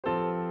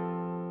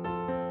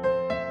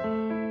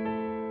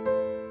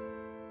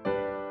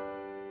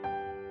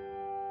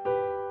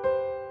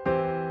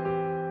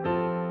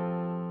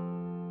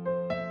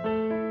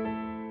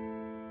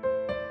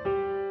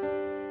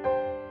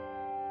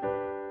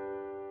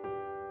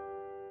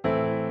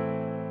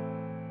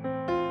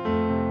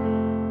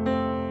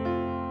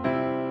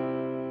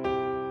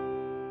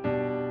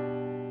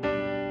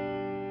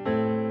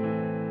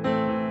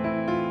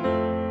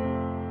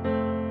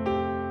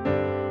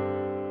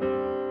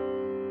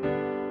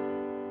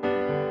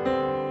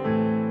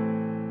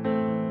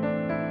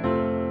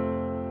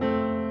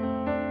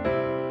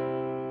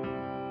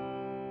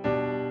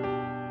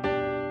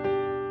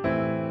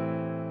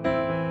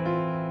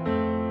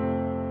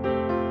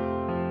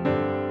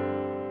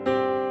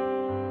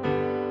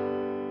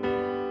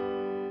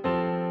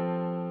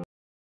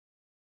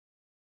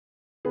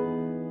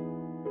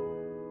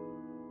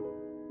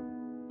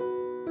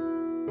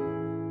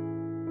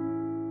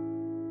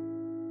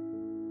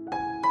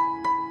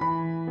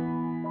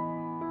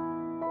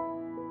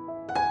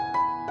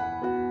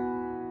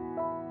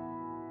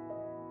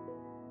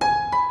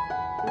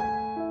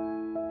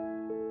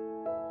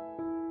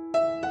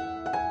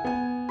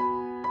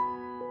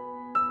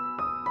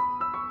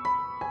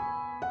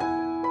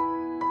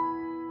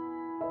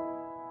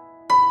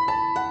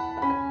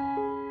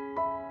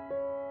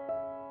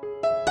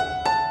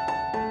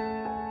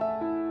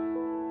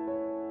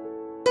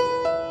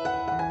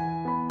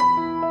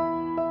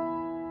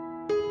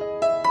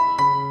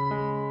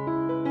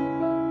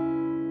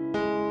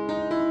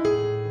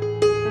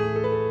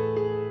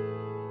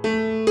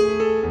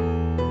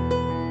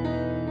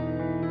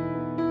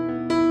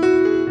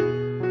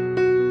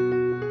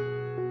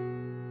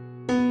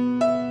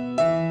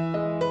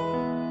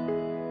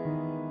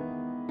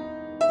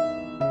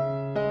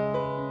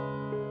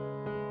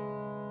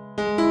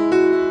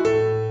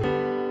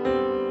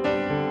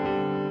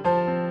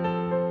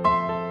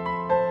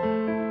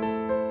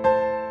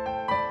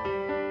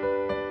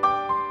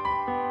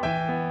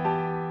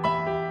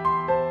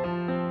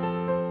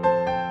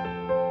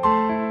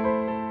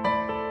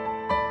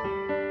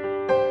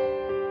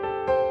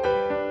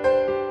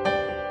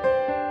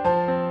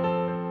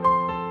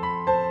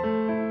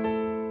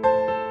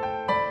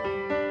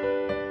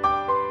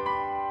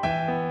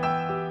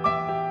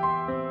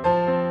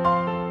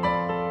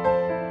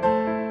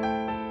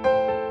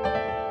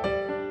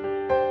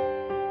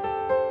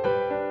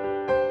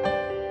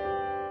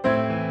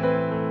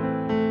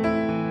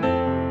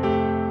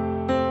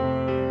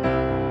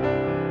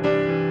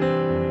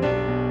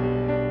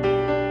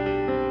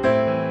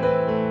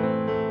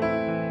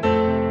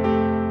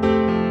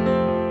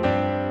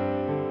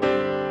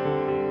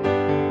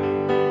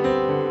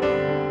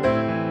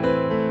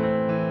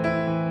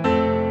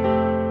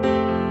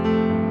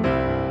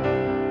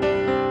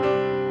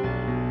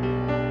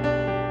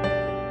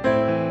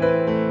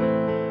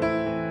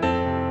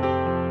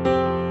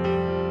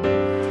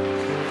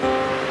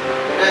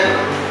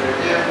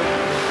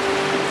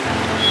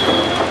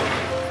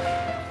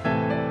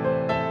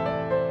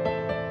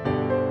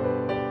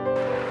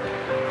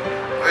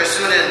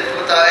sunin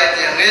uta ai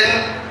tiangin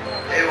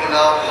e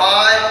una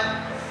phai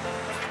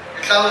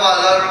tlang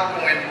wala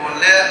Rokung in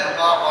bulle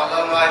ma wala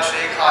ngai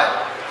threi khai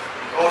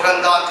ko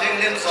ran dan thing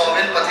lim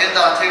zomin pathin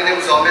dan thing lim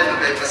zomin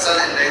be pasal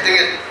in nei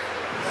ding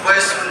voi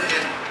sun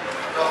hin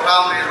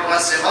program ri ru man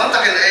se man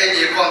takin e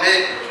ni ko me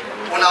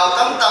unaw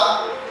tam tam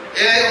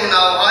e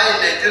unaw hai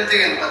nei til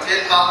ding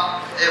pathin ma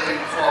e win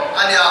form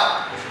ania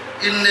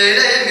in nei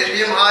le mi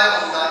rim hai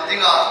on dan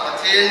tinga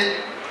pathin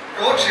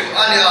ko thim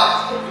ania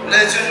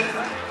le chun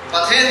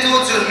pathin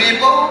tu chun mi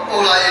po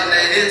ola in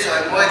nei ni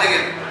choi moi ding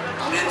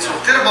min chu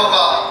tir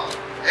baba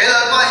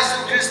elapa Isu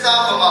Krista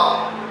baba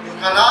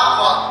kana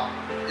kwa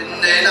in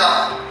nei na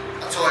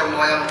choi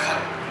moi am khan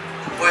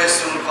voi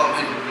sun kom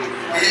hin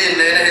in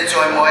nei na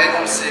choi moi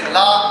om sing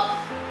la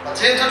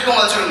pathin tu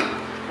thunga chun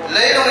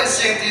leilong in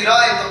sing ti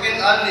rai tokin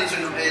an ni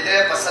chun be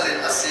le pasalin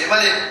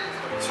asimali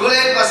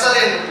chuleng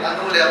pasalin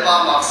anu le pa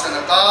mak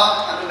sanata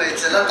anu mei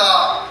chelata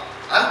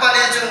an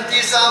pani chun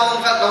ti sa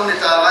mum khat long ni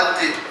ta man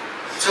ti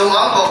chung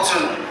am bok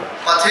chun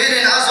pathin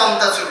in asom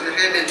ta chu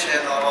ke min che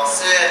no ro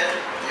se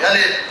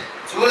yani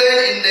chuleng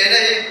in nei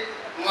na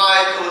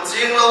ngai tu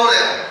jing lo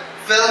le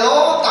vel no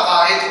ta ka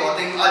hi tu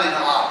ting ani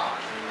na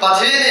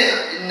pathin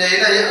in nei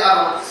na a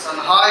san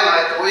hai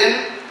ngai tu in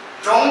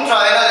trong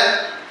trai na le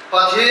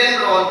pathin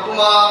ron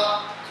kuma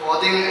tu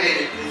ting e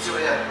ni chu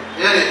ya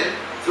yani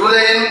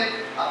chuleng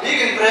a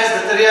big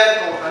presbyterian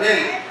ko kanin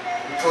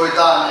thoi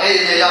tan e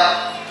ne ya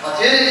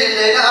pathin in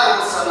nei na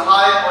a san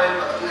hai point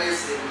pathin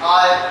sin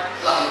hai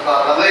lang ka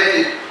la mai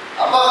ti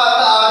apa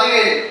kata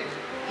ari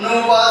nu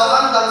pa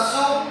san dan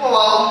su ko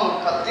wa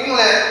khating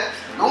le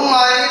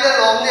lungai le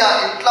lom nia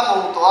intlamu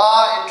to a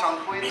inthang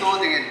pui to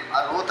dingin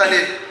aru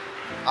tani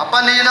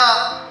apani na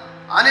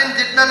anin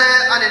ditna le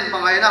anin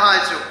pangai na hai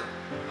chu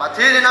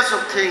pathin na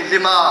suk thing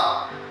lima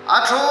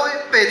a throi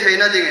pe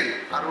theina dingin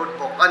arut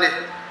pok ani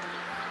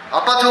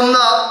apathum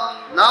na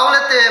naule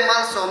te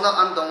man som na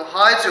andong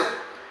hai chu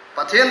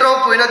pathin ro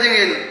puina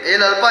dingin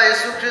elalpa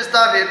Isu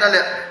Krista ve na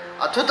le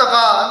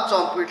athutaka an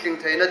chom pui thing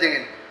theina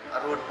dingin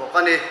arut pok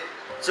ani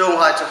chung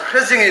hai chu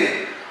khrizingin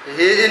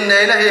hi in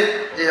nei na hi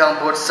i hang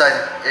bot sai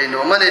e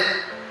no mani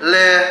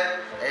le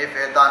e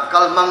ve dan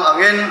kalmang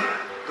angin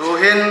tu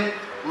hin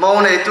mo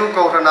nei tu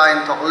ko thana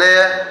in thok le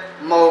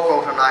mo ko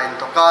thana in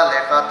thoka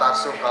le ka ta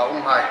su ka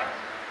hai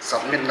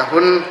submit na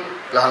hun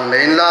lang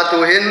lein la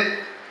tu hin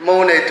mo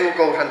nei tu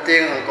ko than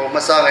ting hang ko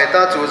masa ngai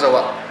ta chu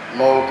zawa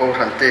mo ko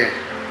than ting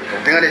ko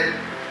ting ani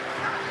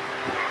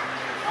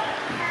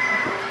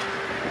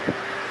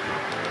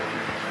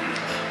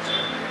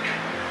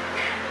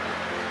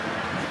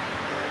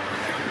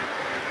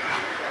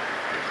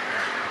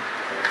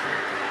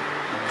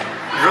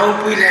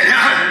Rokung le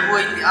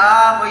voi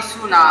voi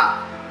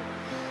suna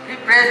the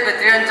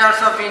Presbyterian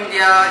Church of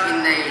India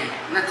in nei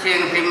na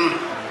thieng him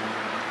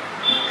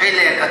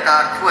ele kata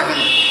thua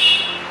hin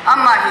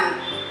ama hin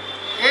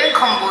e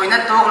khomboi na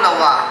tok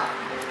lawa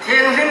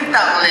thieng him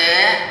tak le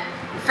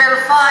fel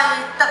fai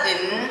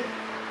takin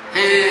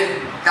he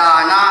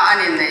dana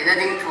anin nei na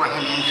ding thua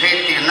hin he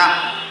tin na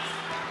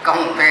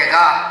kong pe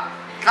ga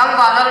tlang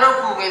ba la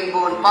Rokung in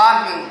bon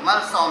pa ming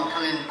mal som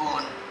thalin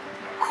bon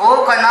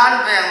khô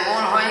kanan về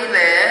Muolhoi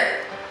le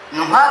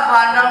nuha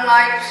vanang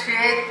ngai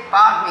set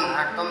pa ming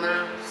hatomel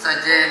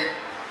saje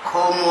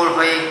khô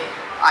Muolhoi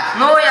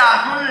atno ya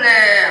hun le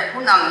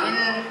hunang in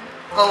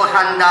ko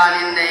handan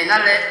in nei na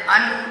le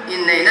an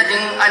in nei na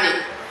ding ani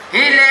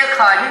hi le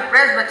kha hi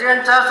Presbyterian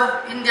Church of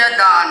India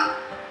dan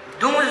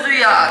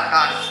dungzuya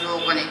ka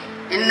slogani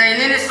in nei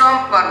ni som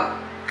par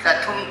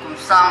thathum kum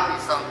sang ni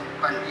som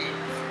pani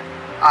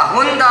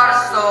ahundar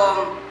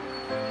som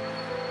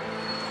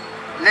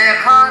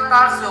lekha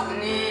tar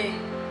sukni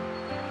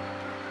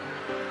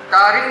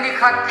taring ni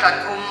khat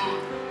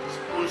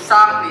thathum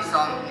sang ni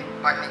som ni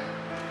pani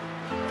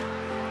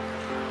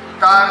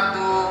tar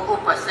tu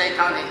upasai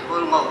thang ni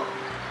hulmo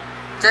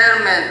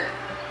chairman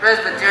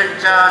Presbyterian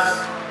Church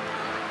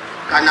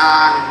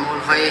kanan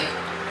Muolhoi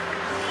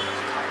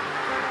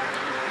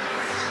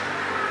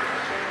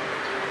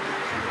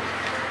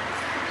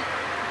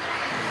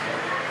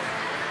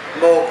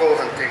mo ko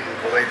hunting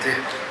ko ai ti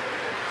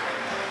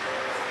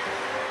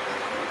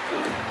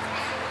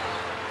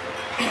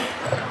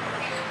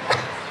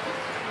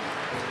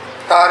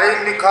taring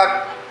nikhat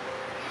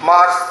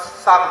mars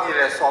sam hi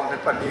re som ni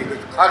pani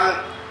khan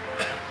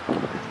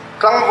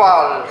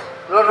klangwal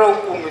la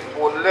Rokung in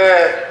bon le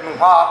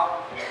nuha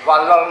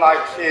walal ngai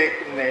che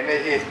ne ne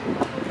hi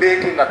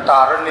bekin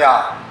atarania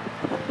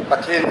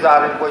pathin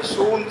zarin koi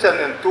sun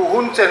chenin tu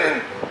hun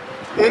chenin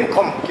in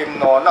khom kim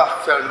no na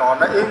fel no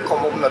na in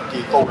khom na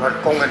ti ko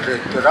han kong en re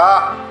tira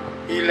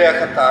i le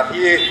khata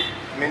hi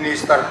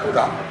minister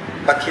pura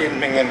pathin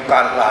mengen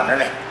kan la na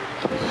ne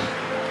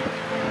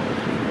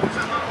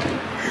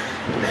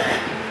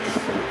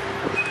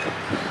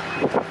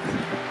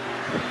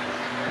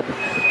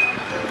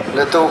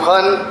le tu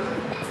khan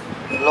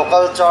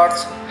local church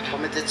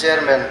committee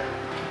chairman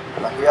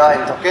lahia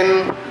in tokin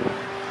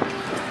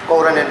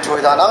koran in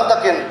thui danang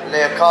takin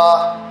lekha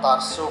tar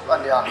suk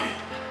ania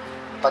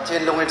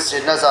pathin lungin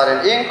sin na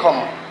zarin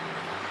income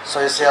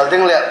social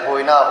ding le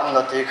boina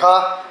noti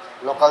kha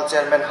local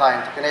chairman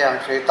hain kene yang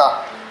thrita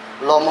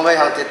lomu mai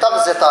hang ti tak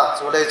zeta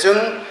chu le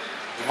chun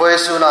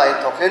voice na in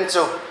thokhin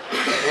chu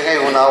engai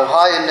unau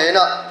hai nei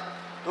na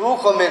tu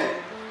comment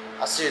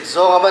asit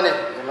zong amani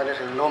mani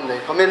rilom nei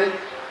comment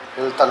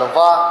il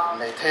talova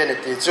nei the ne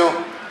ti chu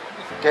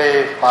ke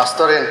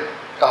pastorin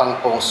kahang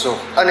pongsu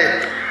ani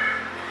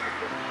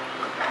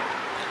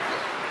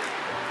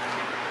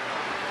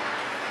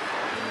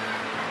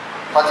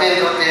pathin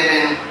tu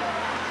timin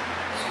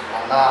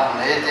na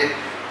nei ti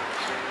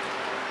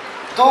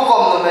tu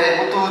kom no me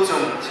tu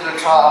chun thil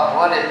tha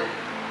wani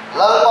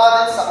lalpa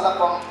ni sakla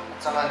kom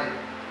changani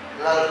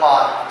lalpa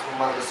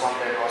thumal som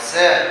pe ro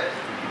se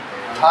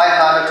hai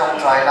na na chong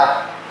trai na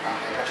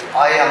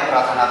ai am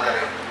prathana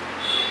kare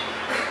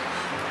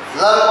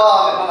lalpa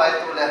me mai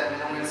tu le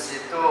minung si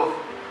tu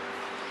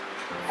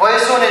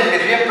voice in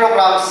the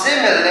program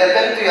simel le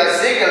ben tu ya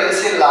segel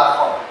sil la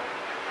ko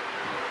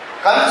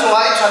kan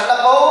chuai chatla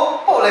ko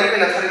po le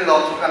pin thari lo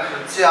tu kan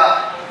chia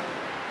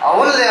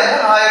awul le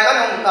mun hai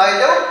kan hung tai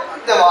deu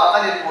te wa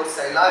kan pu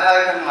sai lai hai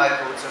kan mai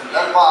tu chun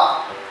lalpa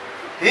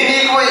hi ni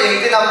ko ing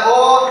ti nam ko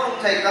thu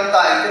thai kan ta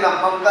ing ti nam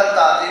ham kan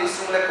ta tin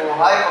sung le ko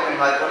hai ko min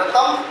mai ko na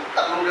tam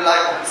tak lu le lai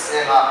ko se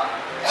ha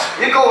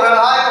hi ko ran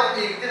hai ko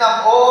ing ti nam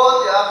ko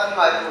ya kan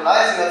mai tu lai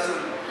sing chun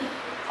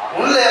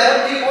hun le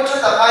mun ti ko cha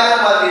ta kai na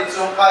ma ti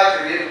chung kai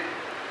ti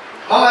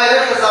ma mai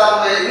le ka sa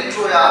le ni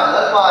chu ya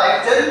lalpa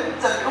ek chen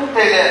chat lu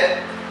te le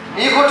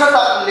ni ko cha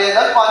ta le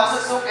lalpa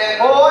su su e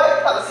hoi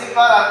tak sim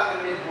ka ra ko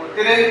ni bu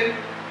ti rin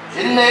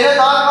in nei na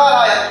ta ka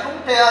ra ya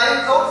tung te ai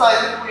zo sai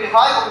ku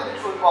hai ko ti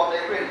chu ko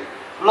le quên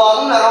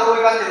lòng là rồi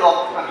cái thì lòng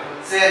cũng cần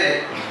xe đi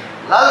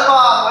lăn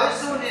qua với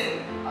su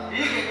nhìn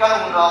ý cái căn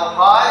hùng nào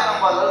hai năm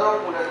qua lỡ rồi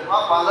cũng được mà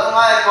qua lỡ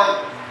ngay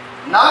còn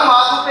nắng mà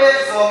thu pe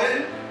rồi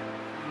mình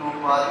nụ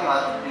mà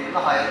thì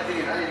nó hay thì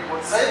nó đi một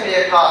giấy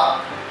mía cả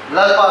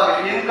lăn qua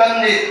mình nhìn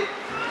căn đi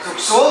sụp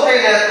số thì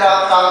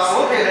là càng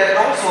số thì là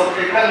đóng số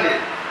thì căn đi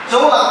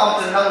chỗ là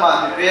không chừng năng mà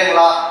thì riêng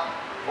là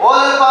ô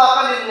lăn qua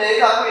căn đi này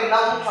là cái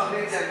năng không chẳng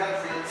đi chơi căn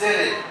gì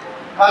đi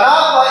cả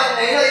nó qua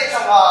này là ít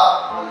chẳng à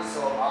không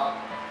số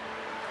mà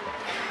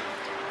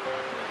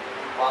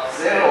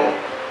zero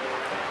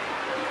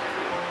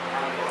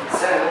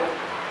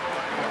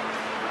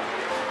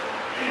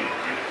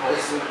với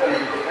sự cái này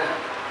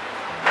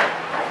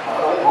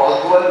ông bỏ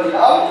tuôn đi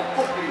áo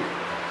phúc đi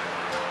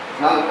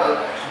năng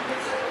cần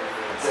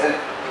sẽ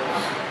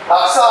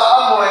đặc sa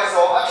ăn mồi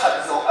số ăn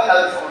chặt số ăn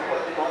lần số của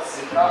thì nó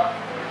xịn đó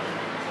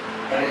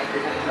cái này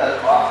là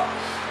quá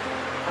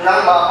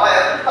năng mà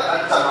ai tất cả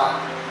chẳng mà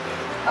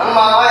năng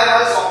mà ai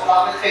nói số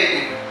là cái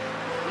gì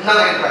năng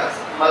cái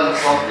mình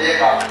số thế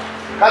cả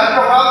kan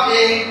program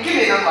in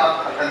kini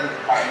nama akan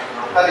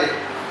kali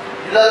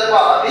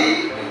dilalpa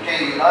di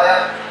kini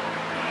laya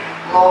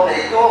mau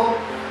itu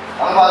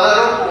ang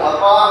malaru kung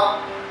apa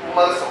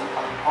umal song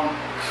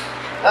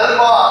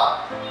lalpa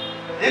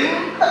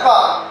dim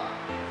taka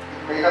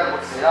may na po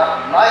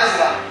siya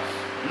nice na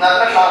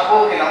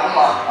nakakapo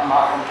kinamama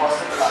ama ang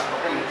post na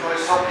ko kung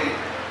choice shopping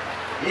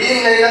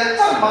in na yan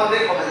tang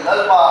mangde ko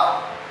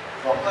lalpa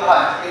doktor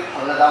han tin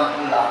haladam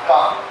pula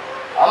ka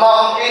ama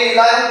ang kini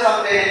layan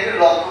sang te ni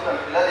log tu kan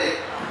pila de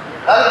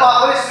lalpa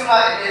ko isna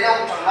ni na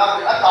utang na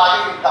at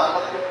tali tang na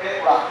tu pe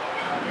pura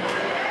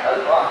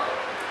lalpa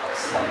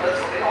sang na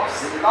tu ni o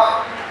sina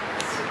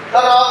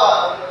tara ba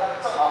ta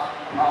cha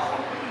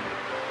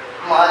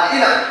ma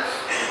ina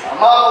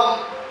ama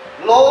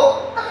lo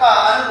ta ka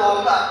an lo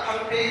na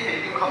thang pe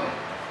he di kham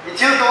i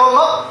chiu to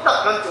ma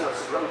tak kan chu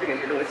su lam ting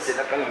ni lo se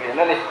na kan me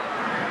na ni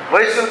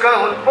vai sun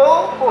kan hun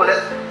po le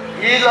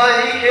i la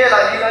hi ke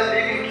la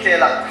bi ke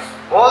la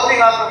all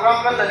thing our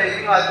program kan da nei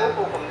tinga ko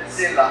ko kom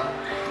sin la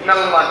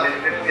nang man ne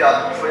pe ya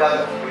ko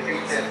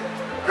ting chen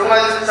jong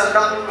ai san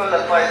dang ko la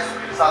pai su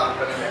sa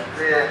ko ne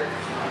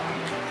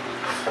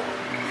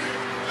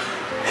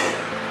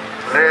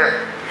re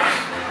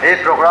e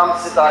program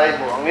si dai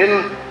bo ngin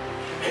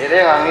e re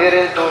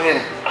ngirin tu hin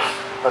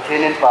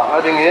pathin in pa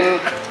ngading hin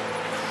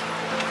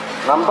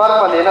number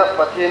panina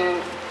pathin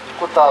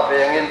kuta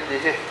bengin ti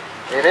hi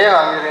e re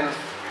ngirin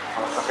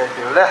sa kai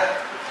ti le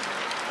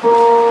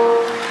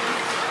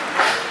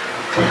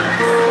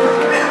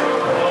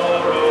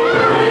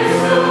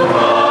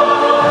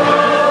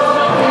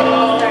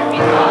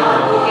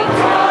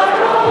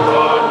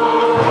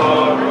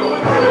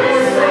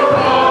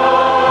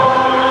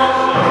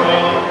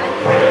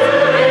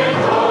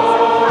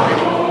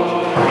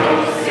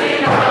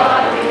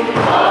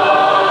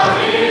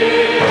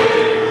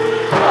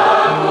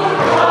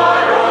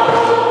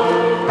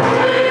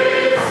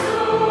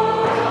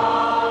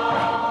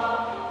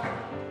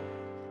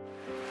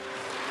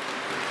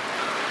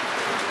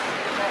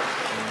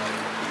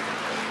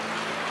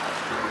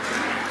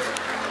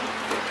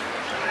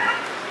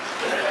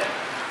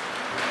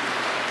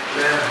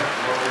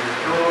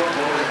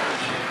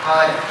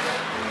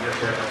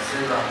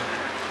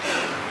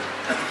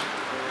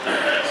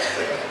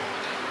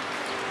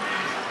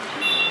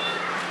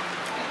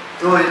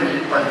tôi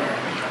nhìn phần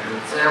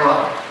xe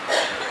vào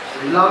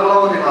thì lâu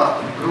lâu thì mà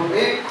group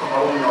ít không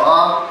có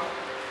nó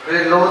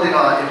về lô thì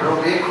là ibro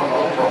đi không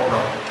ông bọc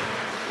rồi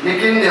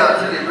nikin dia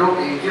thì ibro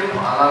ingkim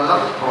ala lắm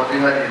thôi đi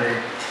ngay đi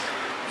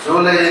số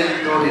lên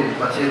tôi đi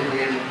bắt trên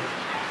in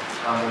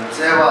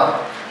xe vào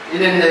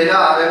in đây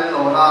là em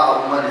nó là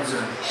ông mà đi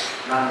chơi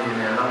năng đi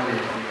này năng đi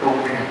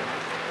công việc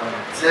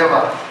xe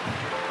vào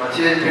bắt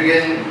trên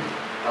in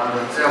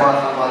xe vào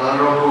thằng bà là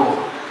Rokung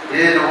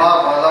đi đúng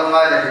không bà là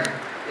ngay đây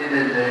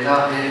in đây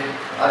là thì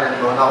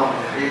anh nó nào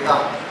đi tao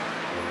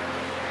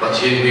bắt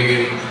trên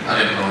in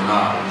anh nó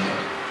nào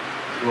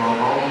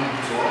Rokung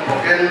xuống một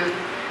cái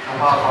thằng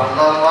bà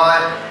là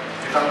ngay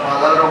thằng bà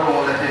là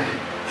Rokung là thì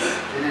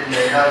in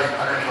đây là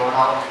anh nó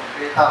nào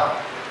đi tao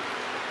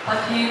But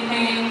he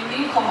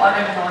không ở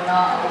đây nó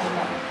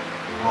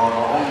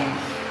Rokung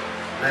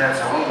để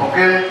xuống một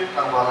cái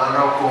thằng bà là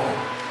Rokung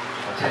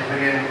trên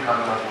bên cần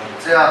là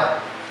chưa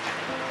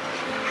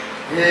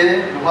thì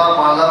đúng không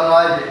mà lần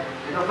này thì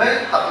nó mấy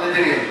tập như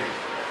thế này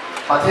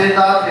và trên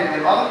ta thì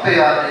mình bấm về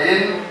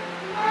đến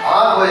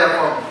bây giờ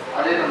không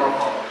ở đây là một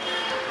không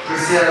thì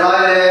xe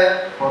lại đây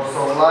một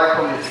số lại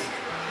không đi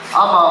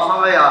mà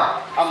mang cái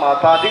mà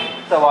ta định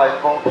sẽ phải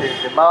công ty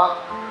thì mà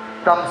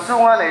tầm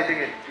xuống này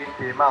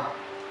thì mà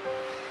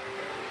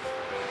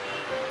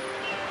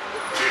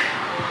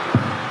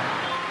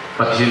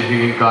bắt trên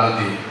in can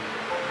thì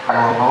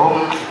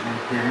không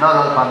thì nó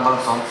là phần bằng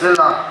sống xí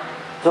là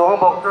chỗ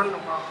bọc chân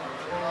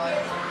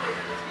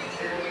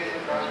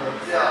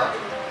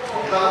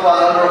đang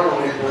vào là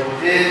Rokung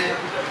thì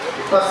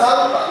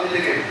pasal tak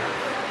miliki.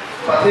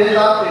 Pasal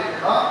tak miliki,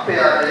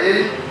 pihak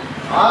ini,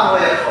 yang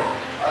kau,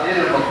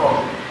 ini lebih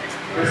kau.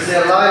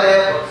 Bersiaplah le,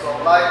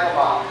 bersiaplah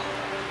kau.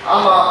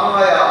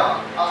 Ama ya,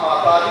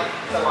 ama tadi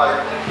sampai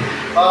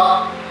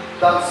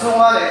dan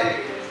semua le,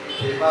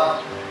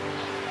 kita.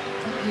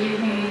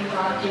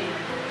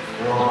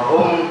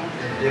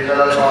 Dia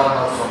kalau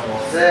bawa semua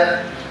se,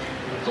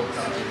 untuk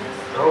sampai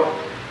terus.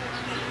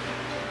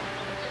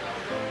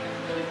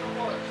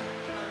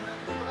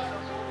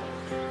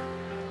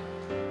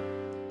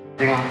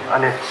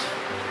 Anh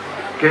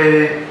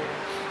cái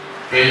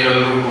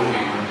lần cuối cùng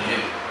mình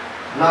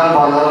năng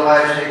bảo là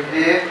ngày sinh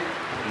khí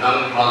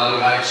năng bảo là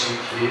ngày sinh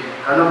khí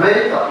cần biết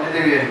tập như thế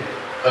gì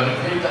cần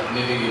biết tập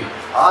như thế gì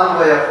ăn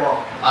về không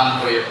anh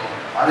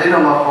đi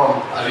đâu mà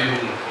không cái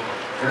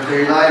gì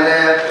lại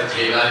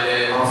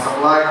đây ông sắp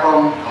lại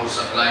không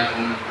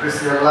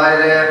Christian lại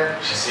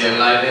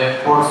đây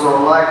Porson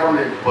lại không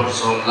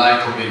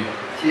đi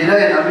thì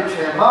đây là mình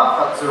chơi mát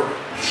khát chứ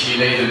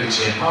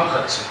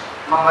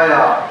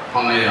Mangaya,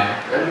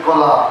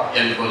 Enkola,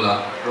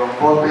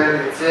 Rombol pe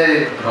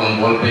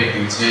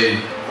kiche,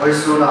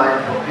 Oisuna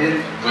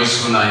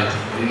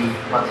in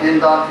Pathin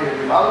dan thi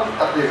mang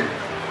takin,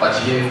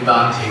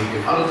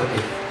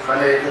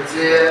 Kanei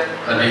tache,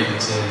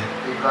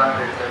 Ikan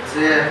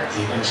tache,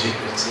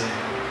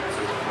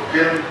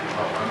 Mungkin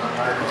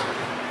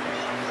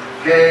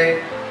ke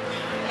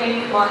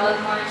balat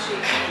mai shi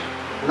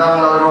nang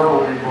la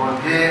Rokung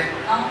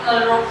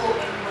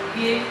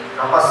di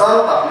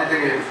kapasal tak ni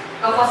tingin.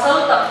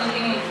 Kapasal tak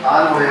tingin.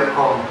 An hoya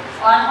kom.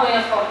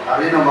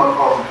 Ari nomor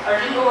kom.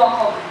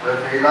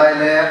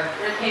 Rekhilai le.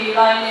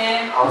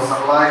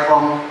 Hausaklai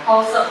kom.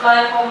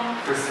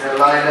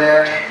 Kristialai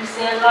le.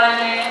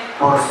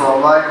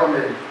 Porsolai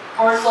komin.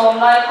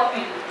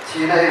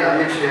 China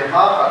inami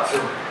chema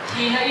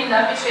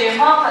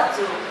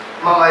katsu.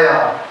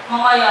 Mangaya.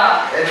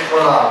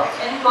 Enkola.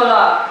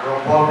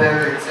 Rombol pe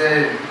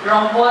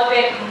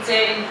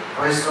kiche.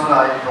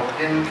 Oisuna in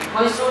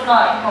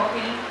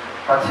Hokin.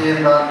 Pathin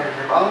dan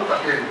timang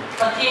takin.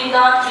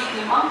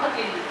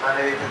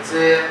 Kanei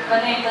tache.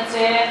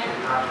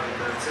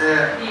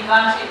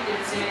 Ikan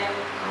tache.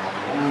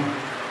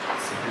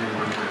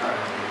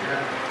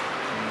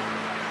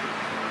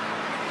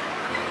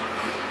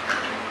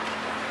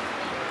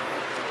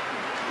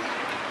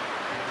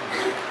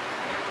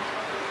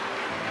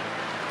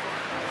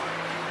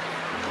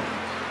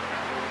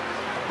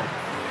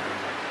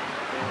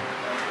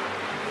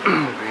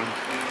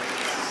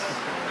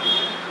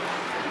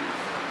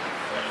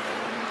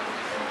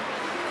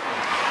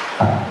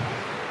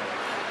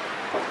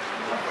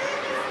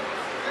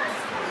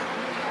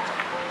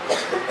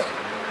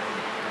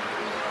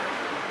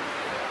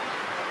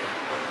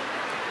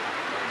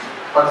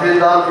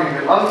 Pathin dan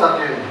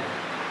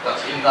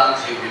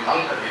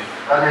timang takin.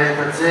 Kanei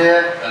tache.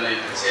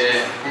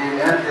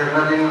 Inen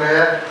tirna ding le.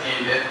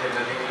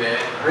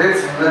 Rek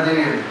singna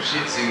dingin.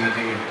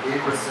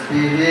 Ikut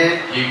sebihi.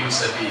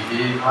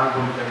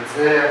 Anbun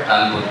tache.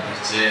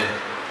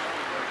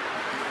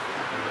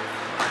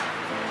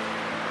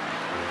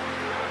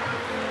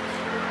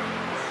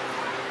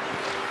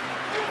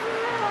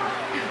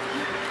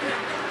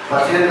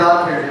 Pathin dan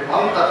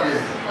timang takin.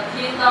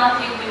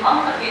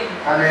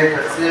 Kanei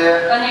tache.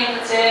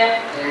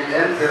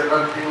 Inen tirna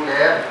ding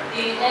le.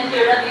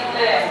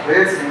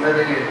 Rek singna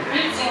dingin.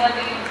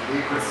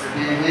 Ikut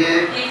sebihi.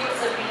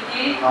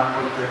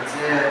 Anbun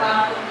tache.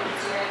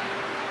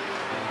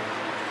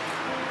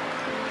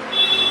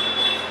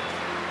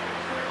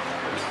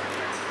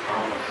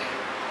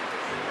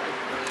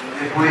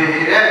 Ibu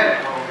ini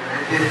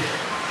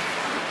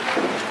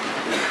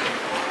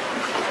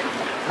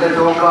le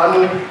to kan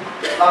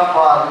lam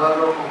pa lo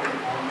ro ku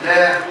le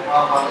ma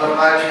pa lo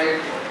ngai chi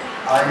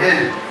a hin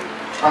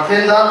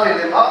pathen da pe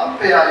le am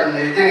pe a in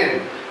nei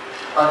ding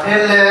pathen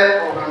le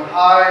o kan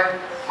hai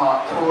ma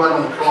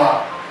thuan thua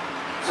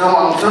zo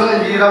ang chun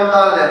hi ram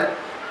ta le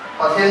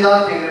pathen da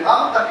thing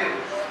am takin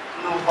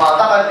nu pa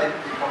ta kan le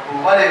ka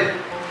pu ma le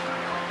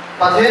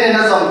pathen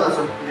ina som ta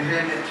su ni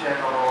he ni che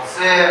ro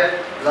se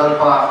lal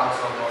pa ma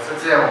so ro se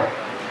cheo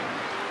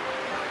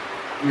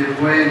mi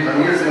pui ta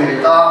ni se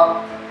ni ta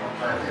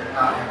ta te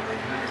na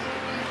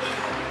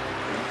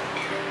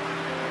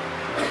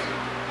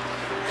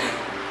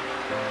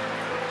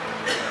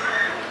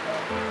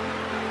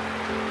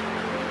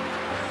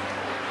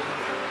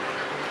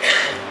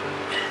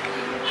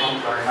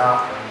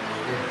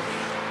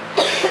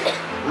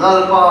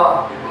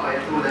lalpa mai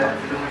tu le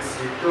ilung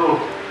si tu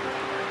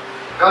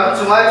kan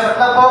chumai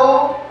chatna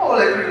pau o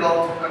le kri lo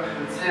kan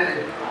tu che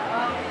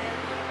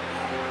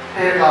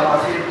he ka pa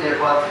si te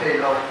pa the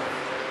lo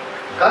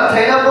kan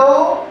the na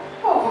pau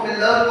o ko mi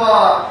lalpa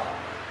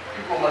ki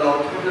ko ma lo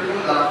tu tu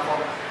la ko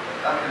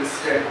kan tu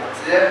che pa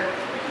che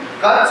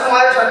kan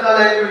chumai chatna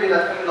le kri na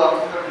kan lo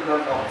tu kan lo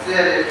no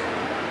che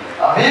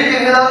a hi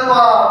ki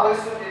lalpa o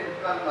su ni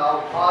kan nau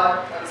phai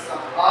kan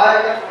sam ai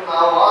kan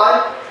nau ai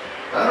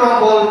kan rong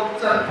bol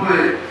chan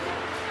pui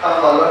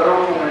kan bal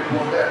rong mai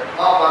bu de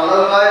ma bal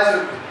lai chu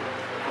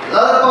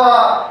lalpa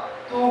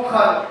tu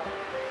khan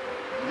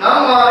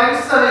nang ma ring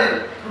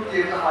sanin tu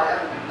ti na ha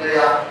yan ne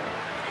ya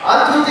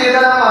an tu ti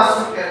na ma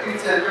su ke ti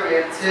chen ko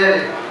ye che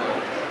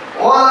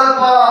o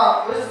lalpa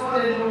we su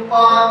ni lu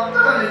pa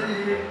ta ni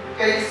ti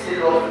ke si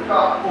lo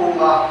ka pu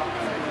ma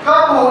ka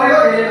pu ri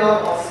ye lo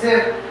ko se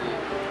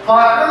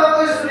pa ka lo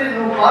we su ni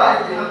lu pa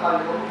ti na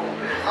kan ko pu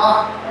a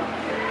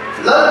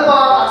lalpa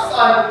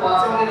asai pa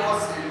chong ni ho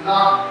si na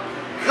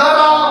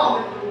zara ho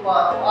ni pa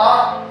to a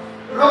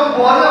rong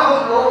bo na ho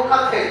lo ka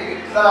the ni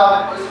zara ma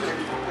ko su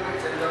ni ko ni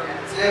chen lo ni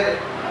che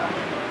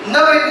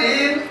na wi ni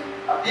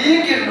bi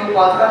ki lu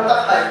pa kan ta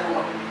khai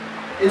ko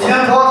i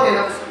chen tho the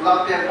na su la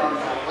pian pa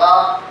la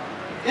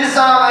i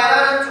sa mai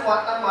na chu wa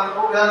tan ma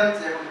ko ga ni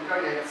che ko ka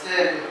ni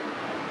che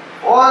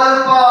o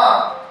lalpa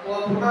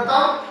mo thu na ta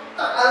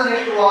ta an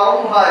ni tu a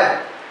ong hai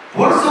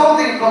bur so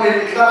ting ko mi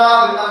kara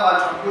bi ta ma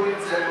chu ku ni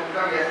che ko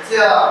ka ni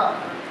che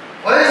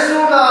oi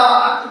su na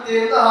at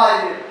te ta hai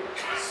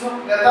su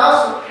ga ta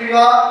su ki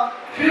ga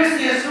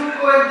Kristi su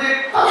ko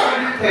dik ta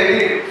ni the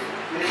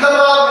ni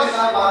kara bi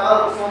ta ma ta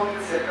so ni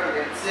che ka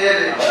ni che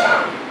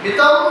mi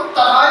tam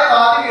ta hai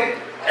ta ni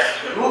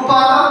rupa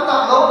tam ta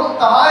lo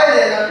ta hai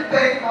le na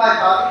pe hai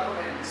ta ni ko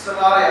ni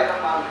sa re ta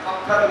ma kam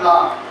thar la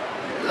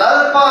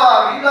lalpa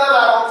vi la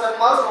ra ro chan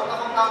ma so ta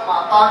kam na ma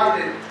ta ni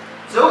de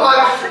जो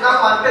आयु सुना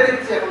मानते दिन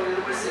से हम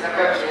लोग इसे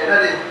नकार किया ना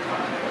दे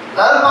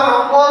लाल पर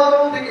हमको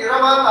तुम दिख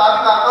इरामा तार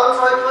का कल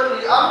सोए तो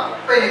नियम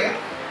पे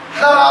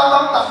लाल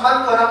तम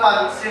तमन करना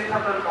मालूम से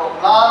थपन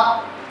कोला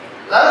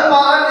लाल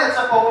पान ये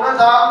चपोना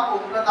दाम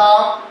उगना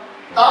दाम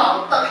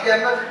तम तक ये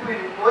ना जितनी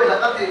कोई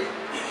लगा दे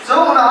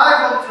जो उन्हाय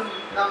हम चुन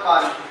ना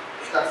मान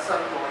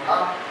दर्शन कोला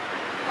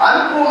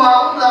अनकुमा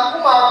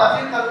उन्हाकुमा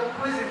पति कर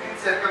कोई जिंदगी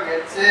से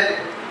कमें से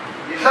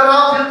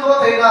इतना फिर तो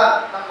देगा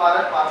ना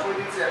मारे पाँचों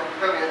दिन से हम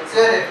कमें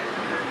से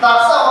ta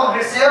sa hom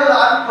risiam la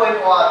an koi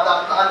wa ta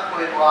an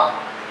koi wa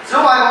zo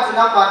mai hom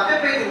chuna man pe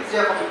pe din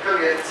chia ko ka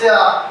ge chia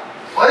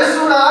oi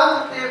su na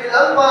ti mi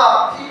lan ba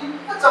thi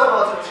a chau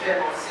lo chu che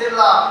ho se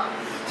la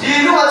thi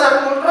lu a chang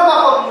mun ra ma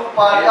hom nu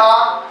pa ya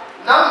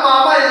nam ma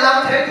mai lam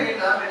the ti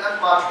na mi nan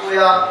pa chu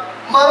ya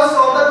ma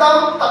so ta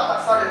tam ta ta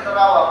sa le ta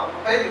ra wa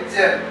pe din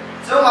che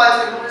zo mai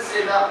che ku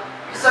se na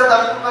isa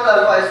ta ku ka la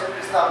ba su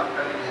krista mi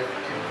ka ni ye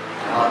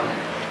amen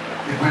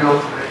ni ku lo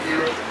tu ti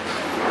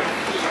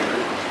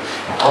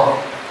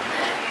oh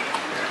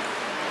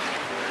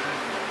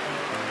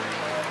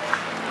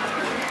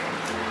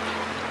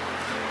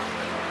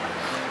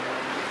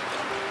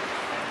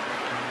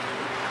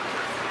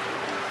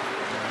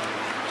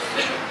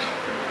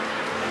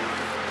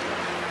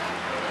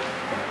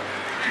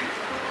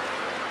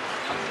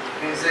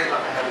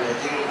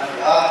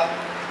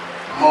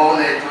mô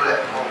này tôi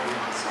lại mô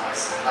sai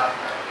sai lắm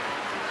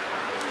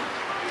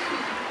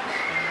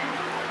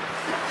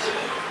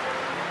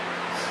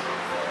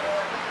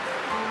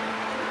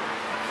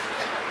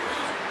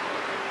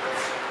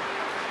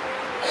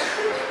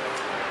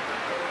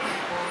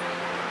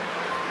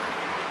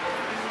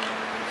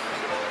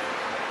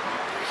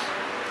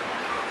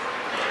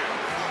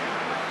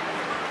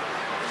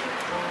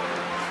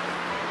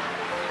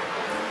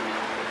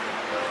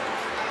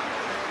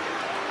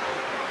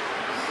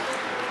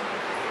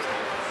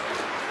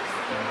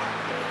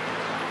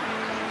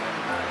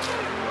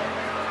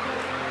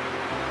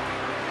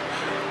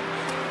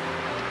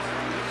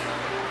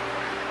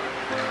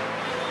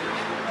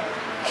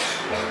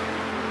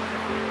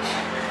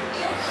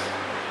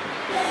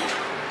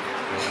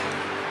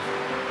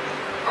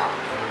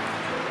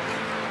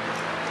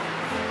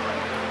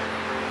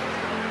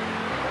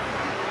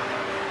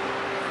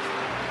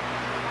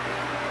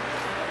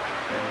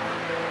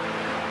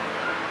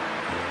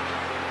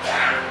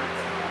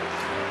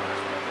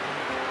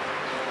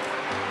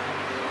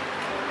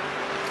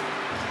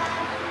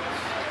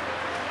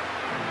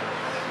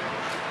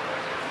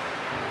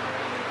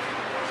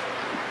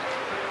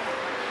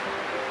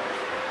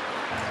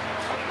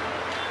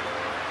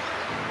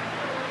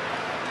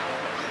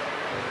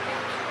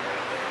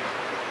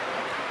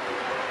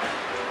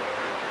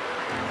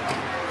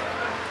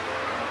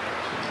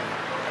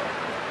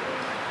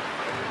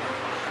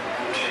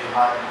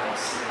hai mo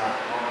sila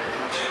mo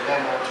itu chile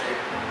mo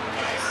tri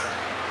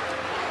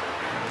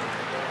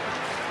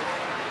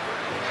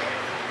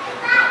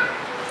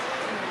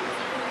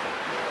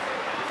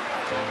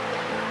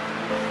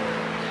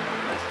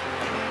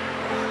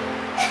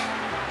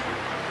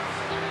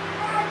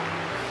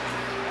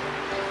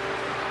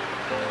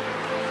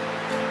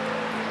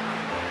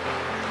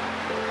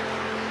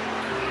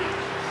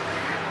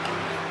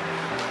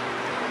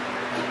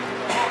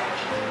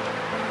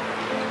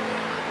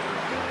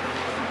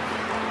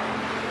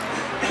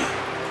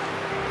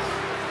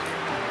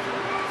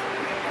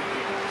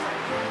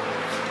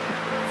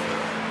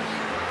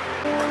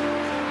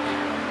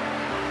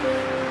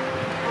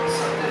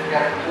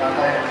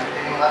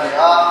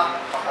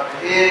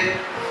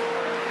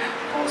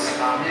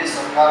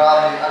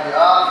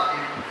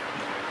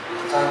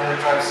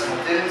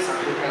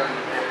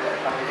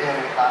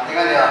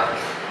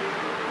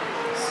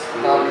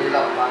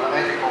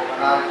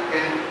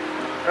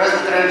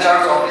President in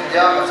charge of India,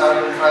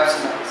 Conservative Tribes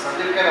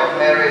Certificate of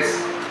Marriage.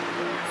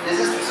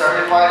 This is to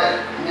certify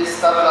that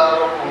Ms.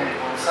 Rokung,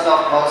 son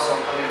of House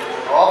of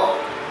of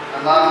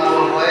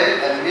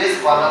Muolhoi, and Ms.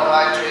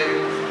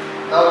 Ngaite,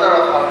 daughter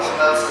of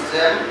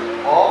Haflong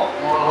of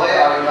Muolhoi,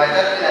 are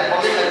united in a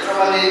holy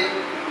matrimony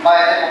by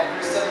an act of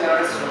Christian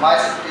marriage to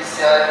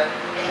PCI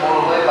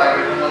Muolhoi by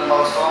Regional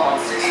Haflong on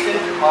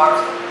 16th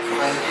March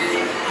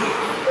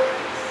 2020.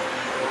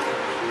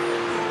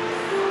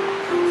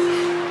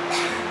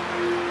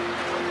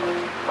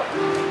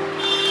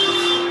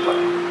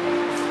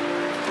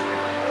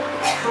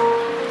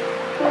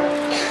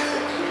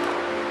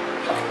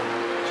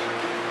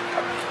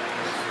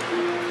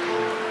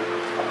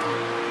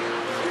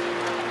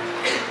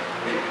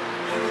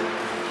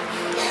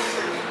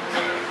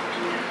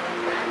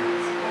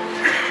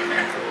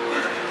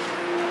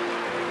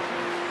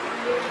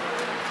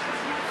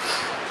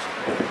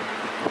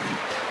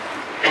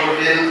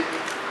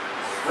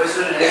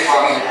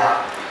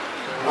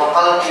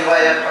 Local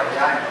PCI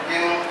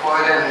perjalanan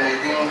koilen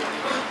leading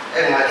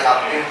Ngaite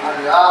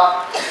area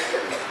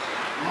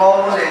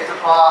Muolhoi itu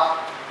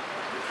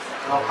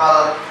local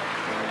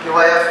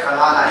PCI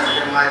kanana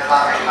Ngaite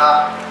area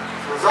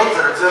Rokung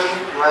terjun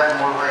PCI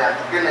Muolhoi yang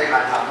kini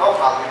Ngaite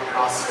local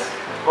proses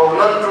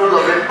konon tru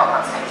logen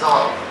pakat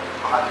sanjol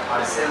pakat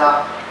parsela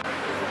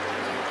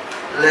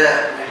le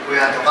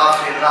kuya toka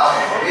finra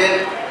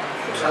ogin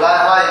selai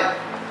hai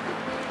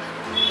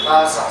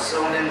ta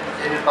sasungin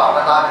ini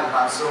pakatan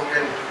kan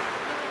sungin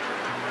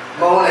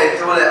Muolhoi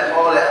itu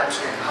Muolhoi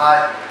ancien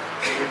hai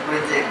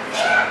meeting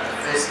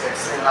Facebook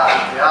sila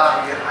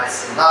ya ini hai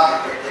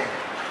sila meeting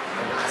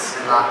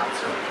sila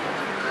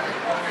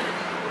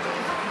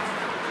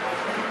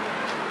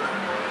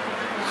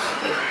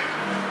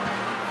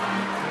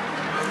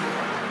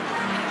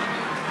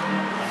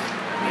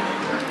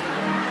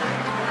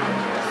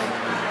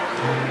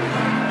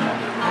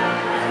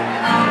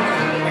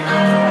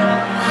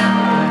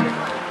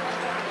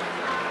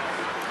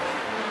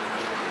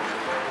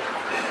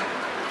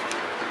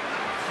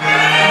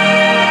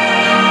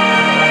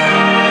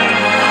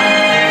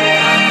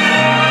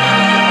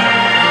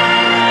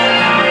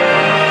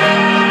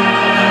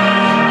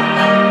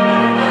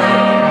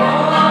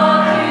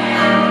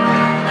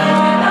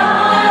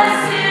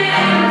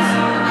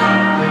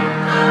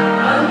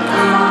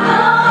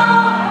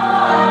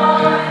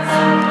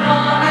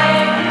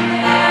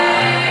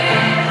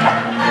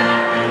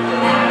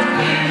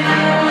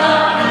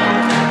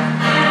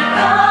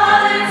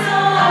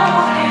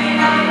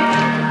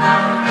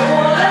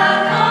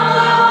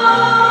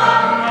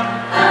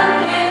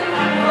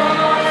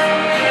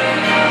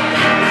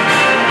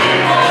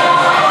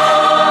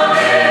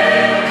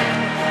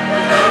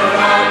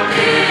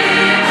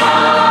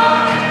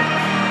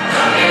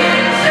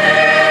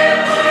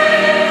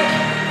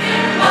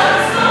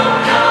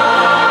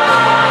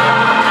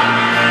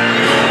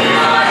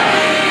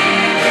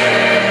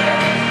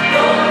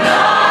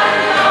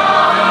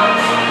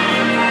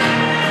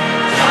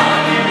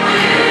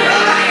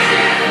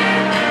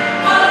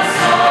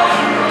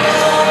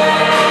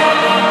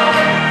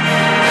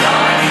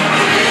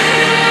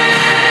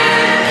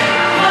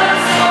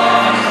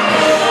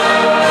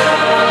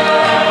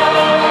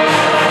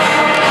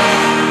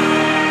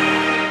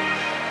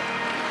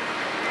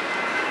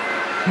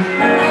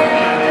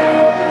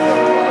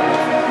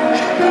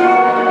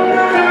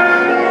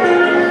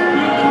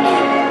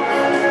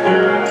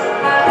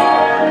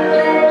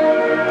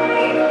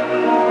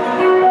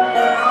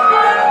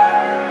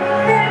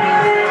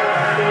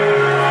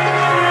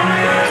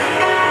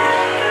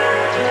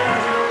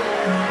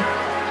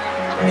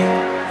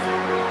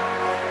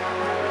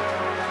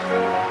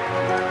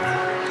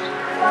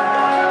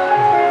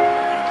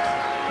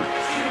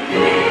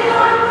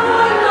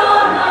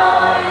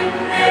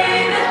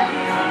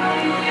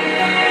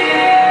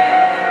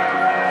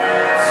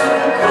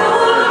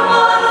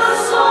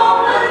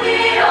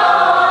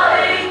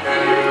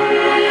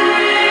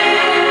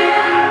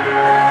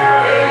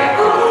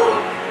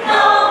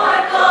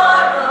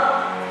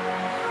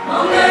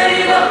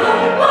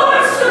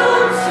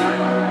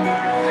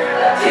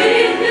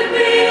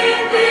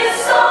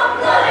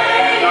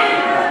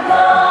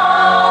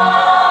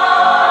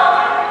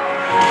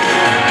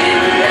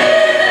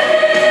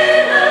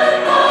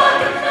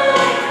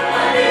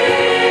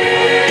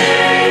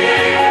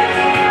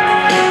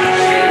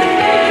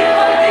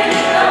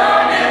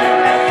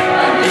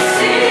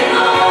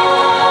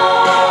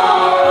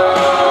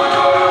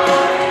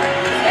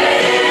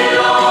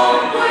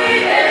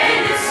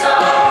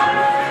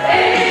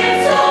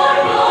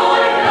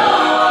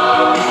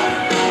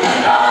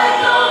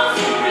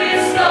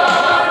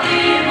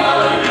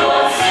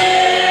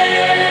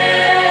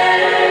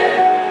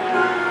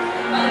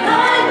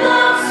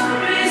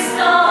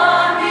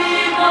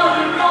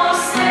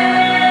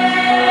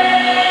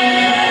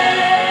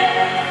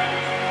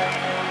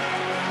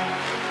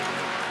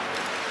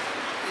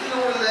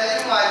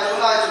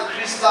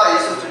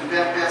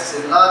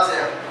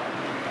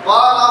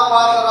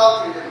rau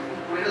thì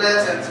quý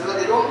lên xem chữ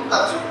thì đúng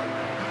tập trung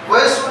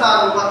với số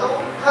nào mà tôi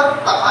thất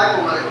tập hai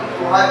cùng này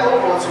cũng hai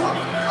cũng một số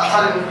à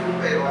thay mình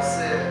cũng phải nói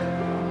xe